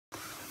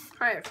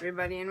Hi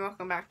everybody, and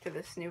welcome back to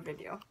this new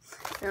video.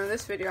 Now in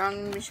this video I'm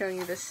going to be showing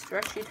you this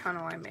stretchy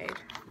tunnel I made.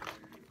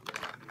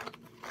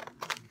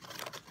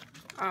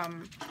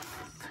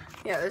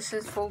 Yeah, this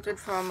is folded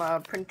from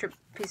a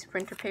piece of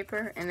printer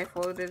paper, and they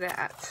folded it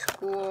at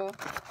school.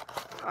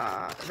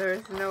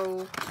 There's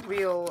no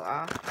real,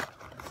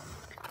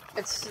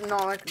 it's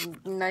not like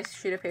a nice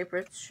sheet of paper,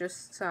 it's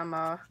just some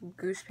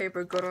goose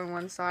paper good on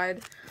one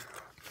side.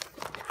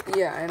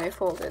 Yeah, and they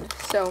folded.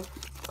 So,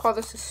 call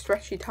this a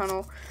stretchy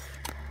tunnel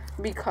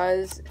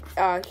because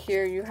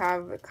here you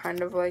have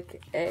kind of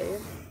like a,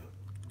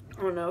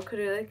 I don't know, could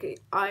be like an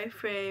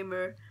iframe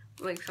or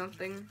like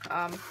something.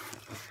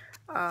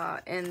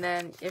 And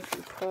then if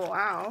you pull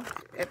out,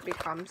 it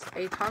becomes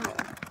a tunnel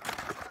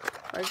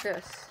like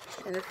this.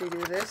 And if you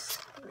do this,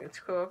 it's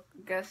cool.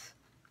 I guess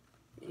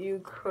you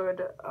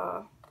could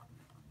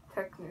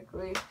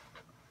technically,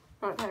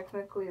 not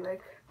technically,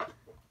 like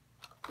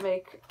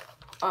make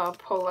a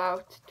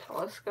pull-out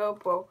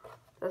telescope. Well,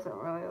 doesn't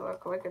really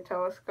look like a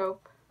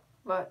telescope,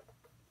 but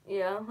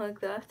yeah,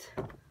 like that.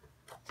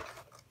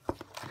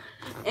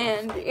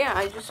 And yeah,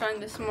 I just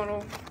find this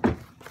model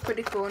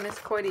pretty cool, and it's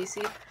quite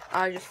easy.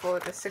 I just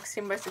folded a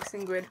 16 by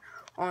 16 grid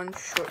on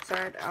short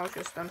side. I'll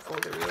just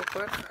unfold it real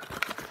quick.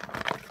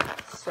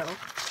 So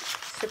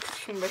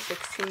 16 by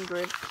 16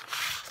 grid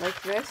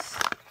like this.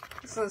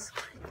 This is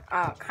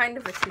kind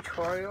of a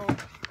tutorial,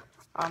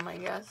 I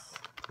guess.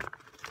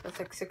 It's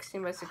like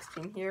 16 by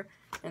 16 here,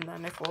 and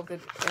then I fold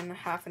it in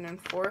half and then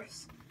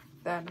fourths,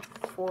 then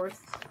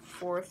fourths,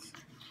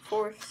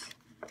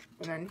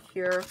 and then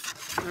here,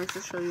 I'll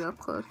just show you up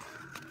close.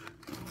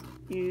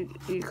 You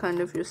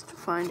kind of just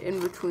find in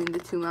between the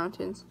two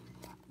mountains.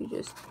 You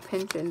just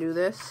pinch and do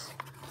this,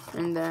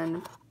 and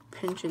then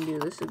pinch and do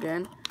this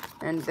again,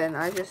 and then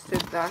I just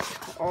did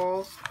that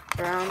all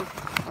around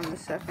on the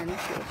second.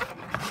 Just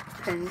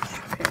pinch,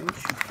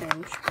 pinch,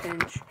 pinch,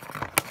 pinch,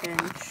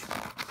 pinch,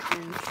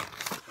 pinch.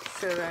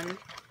 So then,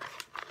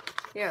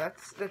 yeah,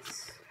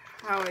 that's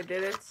how I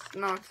did it. It's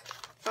not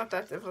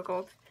that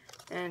difficult.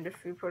 And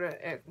if you put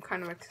it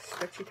kind of like a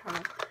stretchy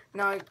tunnel.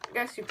 Now, I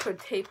guess you could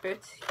tape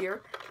it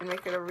here and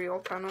make it a real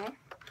tunnel,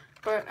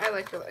 but I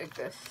like it like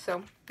this.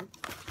 So,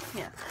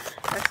 yeah,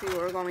 that's the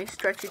Origami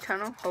stretchy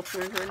tunnel. Hope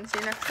you enjoyed, and see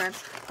you next time.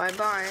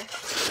 Bye-bye.